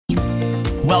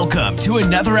Welcome to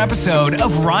another episode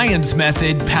of Ryan's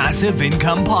Method Passive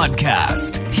Income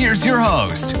Podcast. Here's your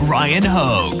host, Ryan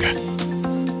Hogue.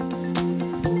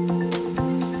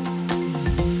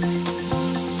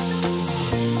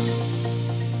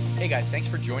 Hey guys, thanks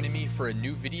for joining me for a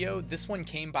new video. This one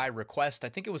came by request. I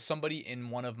think it was somebody in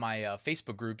one of my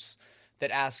Facebook groups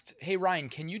that asked, hey Ryan,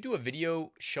 can you do a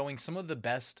video showing some of the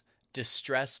best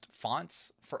distressed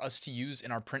fonts for us to use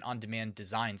in our print-on-demand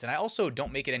designs? And I also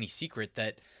don't make it any secret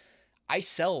that I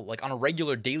sell, like on a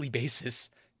regular daily basis,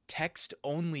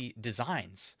 text-only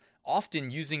designs, often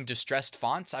using distressed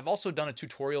fonts. I've also done a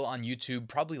tutorial on YouTube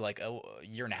probably like a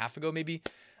year and a half ago maybe,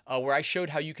 where I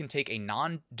showed how you can take a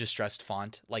non-distressed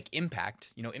font like Impact.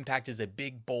 You know, Impact is a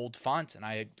big, bold font, and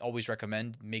I always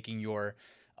recommend making your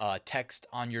text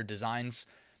on your designs,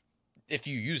 if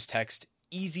you use text,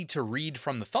 easy to read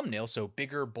from the thumbnail, so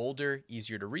bigger, bolder,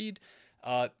 easier to read.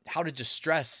 How to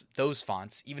distress those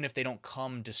fonts, even if they don't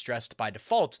come distressed by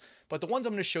default. But the ones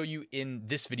I'm going to show you in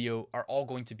this video are all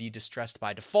going to be distressed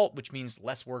by default, which means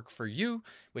less work for you,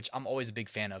 which I'm always a big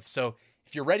fan of. So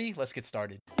if you're ready, let's get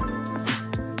started.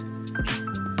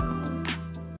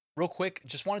 Real quick,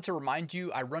 just wanted to remind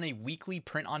you, I run a weekly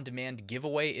print-on-demand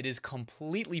giveaway. It is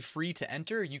completely free to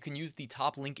enter. You can use the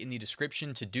top link in the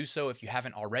description to do so if you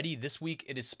haven't already. This week,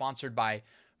 it is sponsored by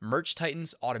Merch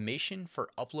Titans Automation for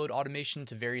upload automation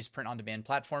to various print-on-demand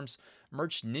platforms,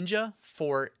 Merch Ninja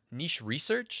for niche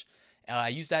research. I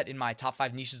use that in my top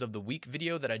 5 niches of the week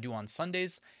video that I do on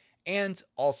Sundays, and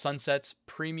All Sunsets,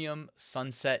 premium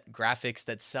sunset graphics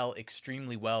that sell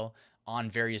extremely well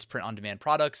on various print-on-demand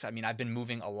products. I mean, I've been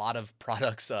moving a lot of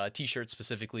products, t-shirts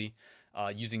specifically,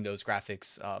 using those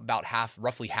graphics.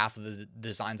 Roughly half of the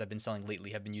designs I've been selling lately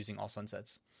have been using All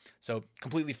Sunsets. So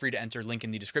completely free to enter, link in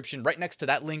the description. Right next to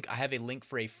that link, I have a link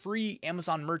for a free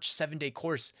Amazon Merch 7-day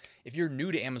course. If you're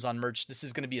new to Amazon Merch, this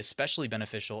is going to be especially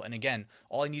beneficial. And again,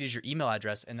 all I need is your email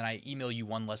address, and then I email you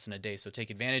 1 lesson a day, so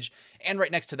take advantage. And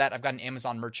right next to that, I've got an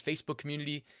Amazon Merch Facebook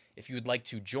community. If you would like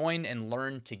to join and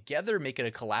learn together, make it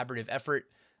a collaborative effort,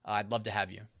 I'd love to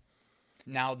have you.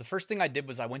 Now, the first thing I did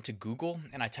was I went to Google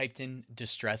and I typed in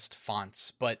distressed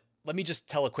fonts, but let me just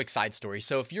tell a quick side story.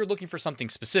 So if you're looking for something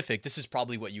specific, this is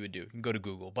probably what you would do. You can go to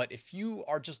Google. But if you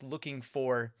are just looking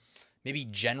for maybe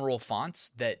general fonts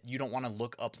that you don't want to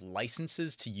look up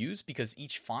licenses to use, because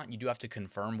each font you do have to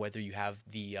confirm whether you have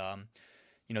the,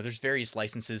 there's various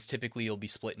licenses. Typically, it'll be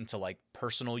split into like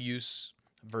personal use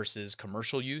versus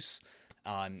commercial use.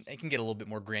 It can get a little bit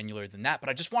more granular than that. But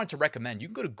I just wanted to recommend, you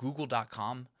can go to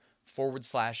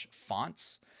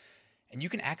google.com/fonts. And you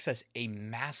can access a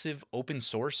massive open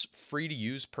source, free to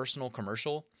use personal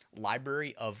commercial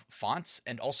library of fonts.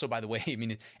 And also, by the way, I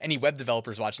mean, any web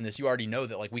developers watching this, you already know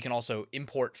that like we can also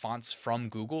import fonts from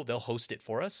Google. They'll host it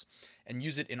for us and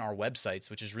use it in our websites,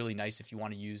 which is really nice if you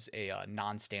want to use a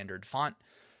non-standard font.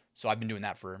 So I've been doing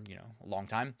that for, a long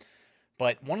time.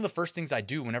 But one of the first things I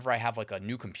do whenever I have like a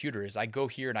new computer is I go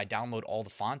here and I download all the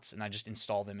fonts and I just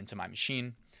install them into my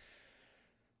machine.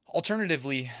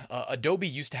 Alternatively, Adobe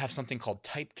used to have something called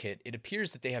Typekit. It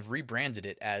appears that they have rebranded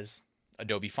it as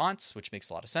Adobe Fonts, which makes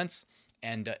a lot of sense.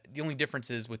 And the only difference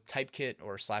is with Typekit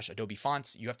or /Adobe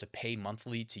Fonts, you have to pay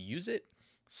monthly to use it.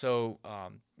 So,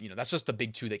 that's just the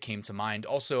big two that came to mind.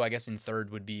 Also, I guess in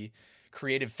third would be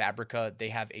Creative Fabrica. They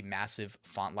have a massive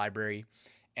font library,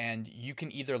 and you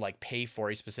can either like pay for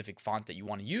a specific font that you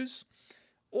want to use,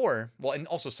 and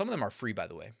also some of them are free, by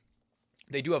the way.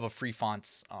 They do have a free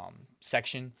fonts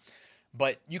section,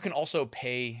 but you can also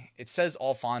pay. It says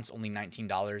all fonts only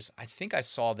 $19. I think I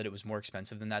saw that it was more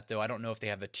expensive than that, though. I don't know if they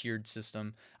have a tiered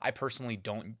system. I personally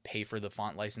don't pay for the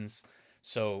font license.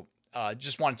 So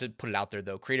just wanted to put it out there,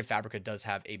 though. Creative Fabrica does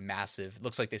have a massive,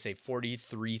 looks like they say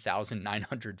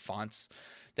 43,900 fonts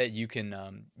that you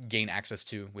can gain access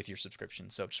to with your subscription.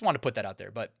 So just wanted to put that out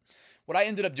there. But what I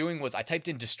ended up doing was I typed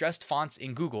in distressed fonts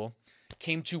in Google,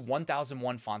 came to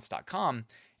 1001fonts.com,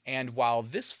 and while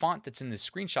this font that's in this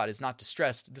screenshot is not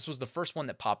distressed, this was the first one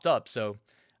that popped up, so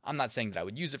I'm not saying that I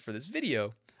would use it for this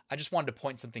video. I just wanted to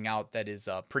point something out that is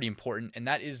pretty important, and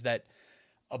that is that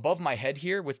above my head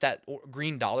here with that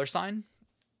green $sign,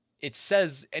 it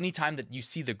says anytime that you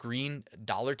see the green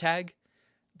dollar tag,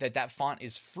 that font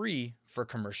is free for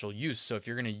commercial use. So if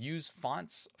you're going to use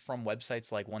fonts from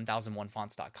websites like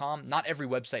 1001fonts.com, not every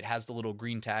website has the little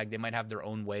green tag. They might have their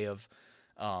own way of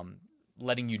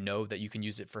letting you know that you can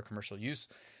use it for commercial use.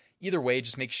 Either way,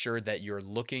 just make sure that you're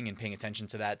looking and paying attention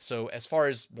to that. So as far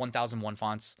as 1001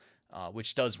 fonts,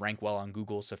 which does rank well on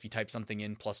Google, so if you type something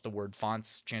in plus the word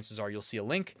fonts, chances are you'll see a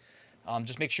link.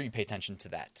 Just make sure you pay attention to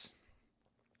that.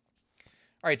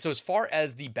 All right, so as far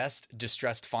as the best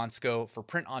distressed fonts go for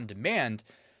print on demand,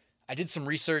 I did some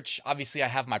research. Obviously, I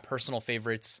have my personal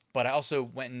favorites, but I also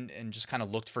went and just kind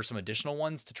of looked for some additional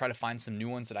ones to try to find some new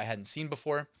ones that I hadn't seen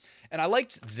before. And I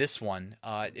liked this one.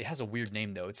 It has a weird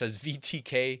name, though. It says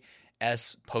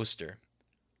VTKS Poster.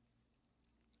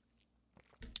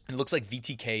 And it looks like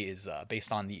VTK is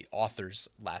based on the author's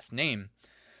last name.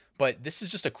 But this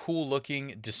is just a cool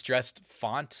looking distressed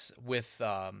font with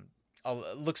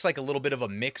looks like a little bit of a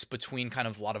mix between kind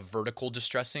of a lot of vertical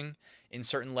distressing in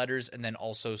certain letters and then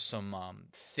also some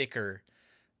thicker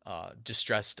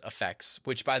distressed effects,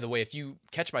 which, by the way, if you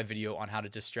catch my video on how to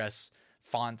distress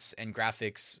fonts and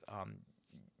graphics,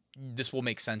 this will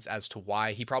make sense as to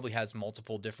why. He probably has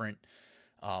multiple different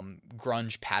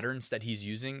grunge patterns that he's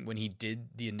using when he did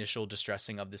the initial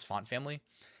distressing of this font family.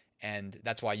 And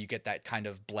that's why you get that kind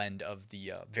of blend of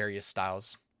the various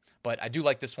styles. But I do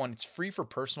like this one. It's free for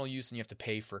personal use and you have to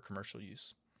pay for commercial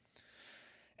use.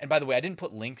 And by the way, I didn't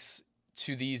put links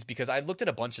to these because I looked at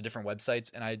a bunch of different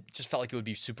websites and I just felt like it would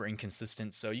be super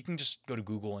inconsistent. So you can just go to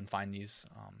Google and find these.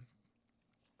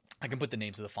 I can put the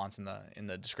names of the fonts in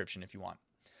the description if you want.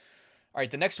 All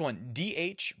right, the next one,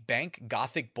 DH Bank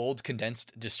Gothic Bold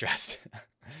Condensed Distressed.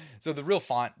 So the real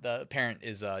font, the parent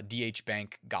is DH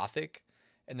Bank Gothic,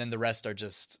 and then the rest are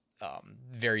just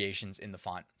variations in the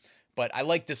font. But I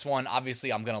like this one.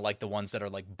 Obviously, I'm going to like the ones that are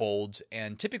like bold,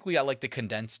 and typically I like the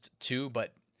condensed too,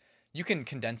 but you can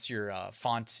condense your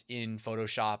font in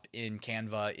Photoshop, in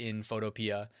Canva, in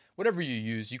Photopea, whatever you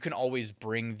use. You can always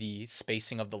bring the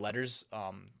spacing of the letters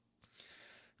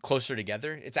closer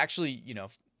together. It's actually,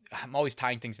 I'm always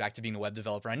tying things back to being a web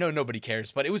developer. I know nobody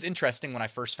cares, but it was interesting when I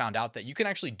first found out that you can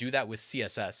actually do that with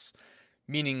CSS,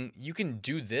 meaning you can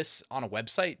do this on a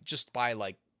website just by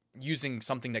like using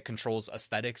something that controls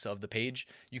aesthetics of the page.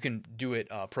 You can do it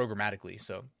programmatically.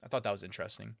 So I thought that was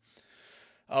interesting.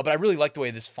 But I really like the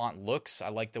way this font looks. I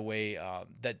like the way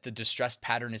that the distressed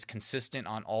pattern is consistent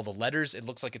on all the letters. It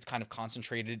looks like it's kind of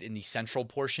concentrated in the central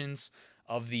portions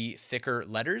of the thicker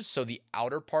letters. So the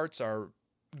outer parts are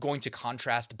going to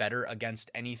contrast better against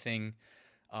anything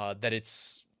that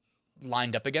it's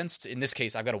lined up against. In this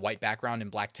case, I've got a white background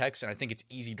and black text, and I think it's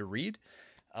easy to read.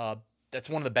 That's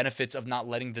one of the benefits of not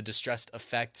letting the distressed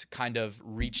effect kind of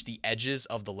reach the edges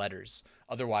of the letters.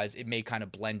 Otherwise, it may kind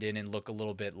of blend in and look a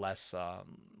little bit less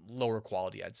lower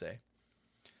quality, I'd say.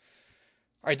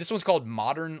 All right, this one's called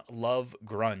Modern Love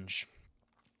Grunge.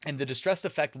 And the distressed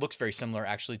effect looks very similar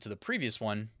actually to the previous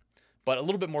one, but a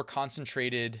little bit more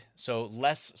concentrated, so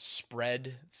less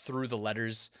spread through the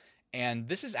letters. And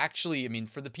this is actually,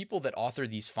 for the people that author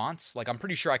these fonts, like I'm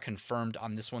pretty sure I confirmed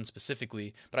on this one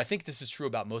specifically, but I think this is true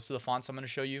about most of the fonts I'm going to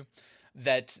show you,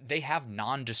 that they have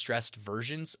non-distressed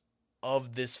versions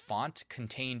of this font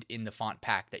contained in the font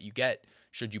pack that you get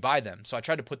should you buy them. So I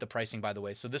tried to put the pricing, by the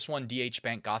way. So this one, DH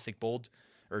Bank Gothic Bold,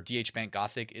 or DH Bank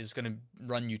Gothic, is going to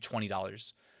run you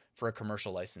 $20 for a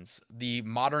commercial license. The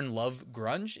Modern Love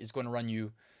Grunge is going to run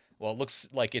you, well, it looks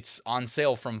like it's on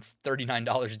sale from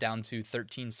 $39 down to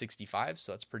 $13.65,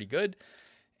 so that's pretty good.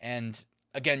 And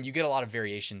again, you get a lot of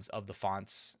variations of the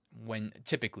fonts when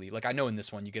typically, like I know in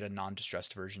this one, you get a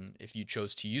non-distressed version if you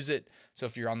chose to use it. So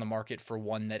if you're on the market for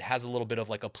one that has a little bit of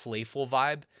like a playful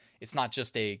vibe, it's not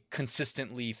just a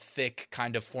consistently thick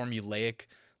kind of formulaic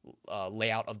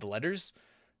layout of the letters,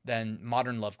 then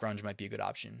Modern Love Grunge might be a good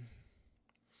option.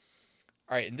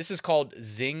 All right, and this is called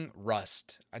Zing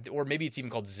Rust, or maybe it's even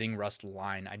called Zing Rust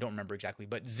Line. I don't remember exactly,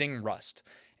 but Zing Rust.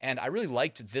 And I really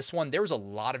liked this one. There was a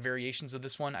lot of variations of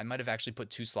this one. I might have actually put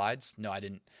 2 slides. No, I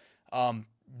didn't.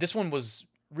 This one was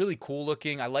really cool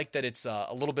looking. I like that it's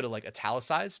a little bit of like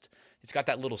italicized. It's got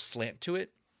that little slant to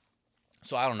it.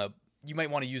 So I don't know. You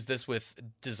might want to use this with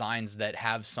designs that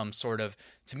have some sort of,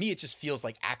 to me, it just feels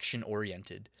like action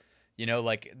oriented.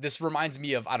 Like this reminds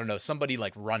me of, I don't know, somebody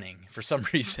like running for some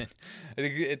reason.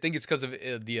 I think it's because of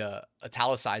the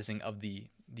italicizing of the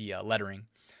lettering.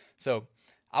 So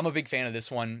I'm a big fan of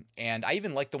this one. And I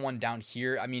even like the one down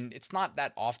here. It's not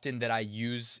that often that I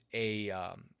use a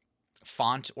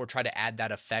font or try to add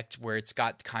that effect where it's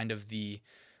got kind of the,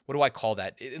 what do I call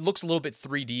that? It looks a little bit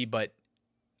 3D, but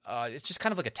it's just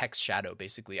kind of like a text shadow,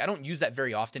 basically. I don't use that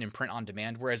very often in print on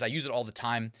demand, whereas I use it all the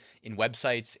time in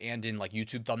websites and in like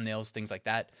YouTube thumbnails, things like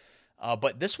that.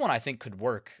 But this one I think could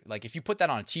work. Like if you put that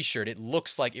on a t-shirt, it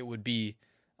looks like it would be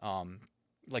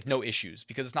like no issues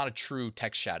because it's not a true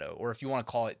text shadow. Or if you want to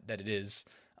call it that it is,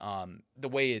 the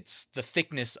way it's, the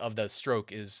thickness of the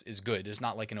stroke is good. There's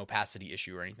not like an opacity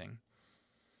issue or anything.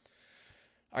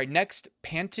 All right, next,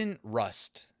 Panton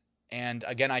Rust. And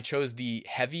again, I chose the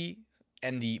heavy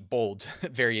and the bold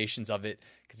variations of it.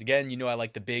 Because again, I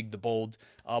like the big, the bold.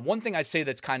 One thing I say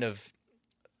that's kind of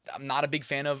I'm not a big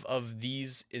fan of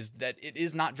these is that it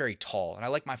is not very tall. And I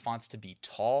like my fonts to be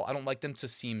tall. I don't like them to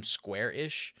seem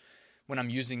square-ish when I'm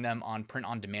using them on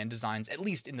print-on-demand designs, at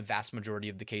least in the vast majority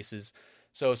of the cases.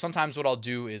 So sometimes what I'll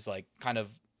do is like kind of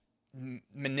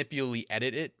manipulally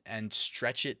edit it and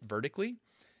stretch it vertically.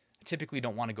 I typically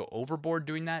don't want to go overboard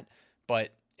doing that,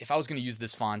 but if I was going to use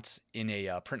this font in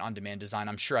a print-on-demand design,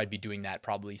 I'm sure I'd be doing that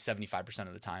probably 75%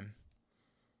 of the time.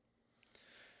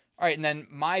 All right, and then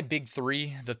my big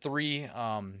three,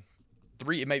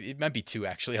 it might be two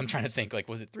actually. I'm trying to think, like,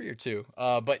 was it 3 or 2?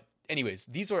 But anyways,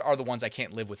 these are the ones I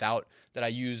can't live without that I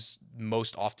use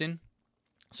most often.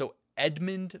 So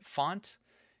Edmund font,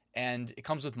 and it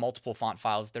comes with multiple font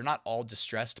files. They're not all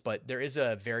distressed, but there is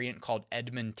a variant called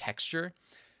Edmund Texture.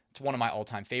 It's one of my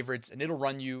all-time favorites, and it'll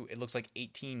run you, it looks like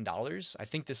 $18. I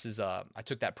think this is, I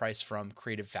took that price from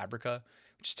Creative Fabrica,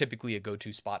 which is typically a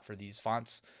go-to spot for these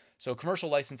fonts. So commercial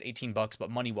license, $18, but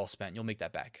money well spent. You'll make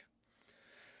that back.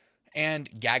 And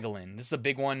Gagolin. This is a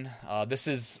big one. This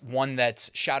is one that,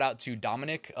 shout out to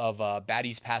Dominic of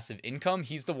Baddies Passive Income.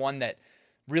 He's the one that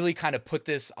really kind of put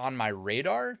this on my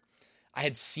radar. I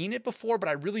had seen it before, but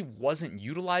I really wasn't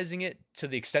utilizing it to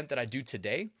the extent that I do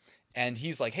today. And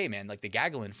he's like, hey man, like the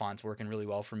Gagolin font's working really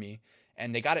well for me.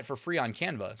 And they got it for free on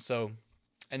Canva. So,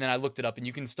 and then I looked it up and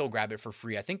you can still grab it for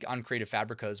free. I think on Creative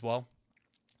Fabrica as well.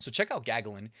 So check out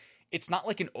Gagolin. It's not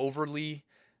like an overly,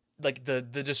 like the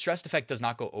distressed effect does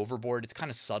not go overboard. It's kind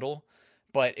of subtle,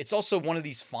 but it's also one of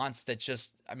these fonts that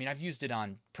just, I mean, I've used it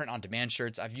on print-on-demand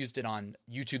shirts. I've used it on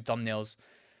YouTube thumbnails.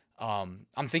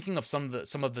 I'm thinking of some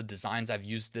of the designs I've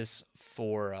used this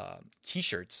for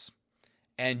t-shirts,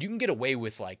 and you can get away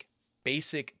with like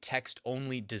basic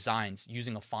text-only designs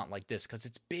using a font like this because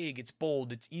it's big, it's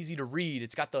bold, it's easy to read.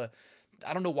 It's got the,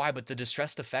 I don't know why, but the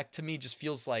distressed effect to me just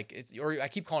feels like it's, or I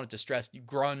keep calling it distressed,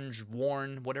 grunge,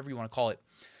 worn, whatever you want to call it.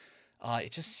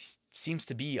 It just seems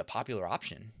to be a popular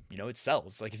option. You know, it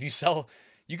sells. Like if you sell,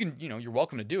 you can, you know, you're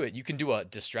welcome to do it. You can do a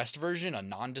distressed version, a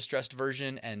non-distressed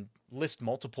version, and list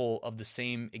multiple of the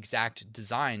same exact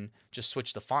design. Just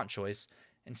switch the font choice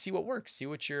and see what works. See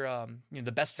what your,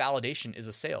 the best validation is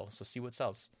a sale. So see what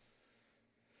sells.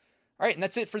 All right, and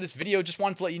that's it for this video. Just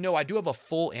wanted to let you know I do have a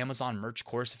full Amazon merch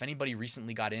course. If anybody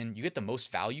recently got in, you get the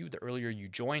most value the earlier you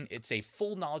join. It's a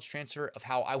full knowledge transfer of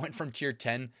how I went from tier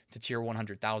 10 to tier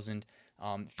 100,000.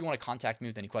 If you want to contact me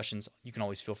with any questions, you can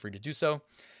always feel free to do so.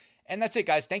 And that's it,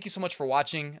 guys. Thank you so much for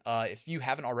watching. If you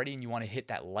haven't already and you want to hit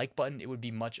that like button, it would be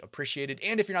much appreciated.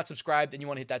 And if you're not subscribed and you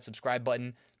want to hit that subscribe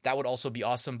button, that would also be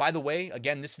awesome. By the way,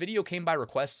 again, this video came by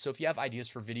request. So if you have ideas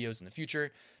for videos in the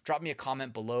future, drop me a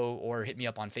comment below or hit me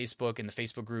up on Facebook in the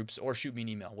Facebook groups or shoot me an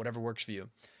email, whatever works for you.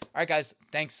 All right, guys.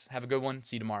 Thanks. Have a good one.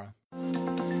 See you tomorrow.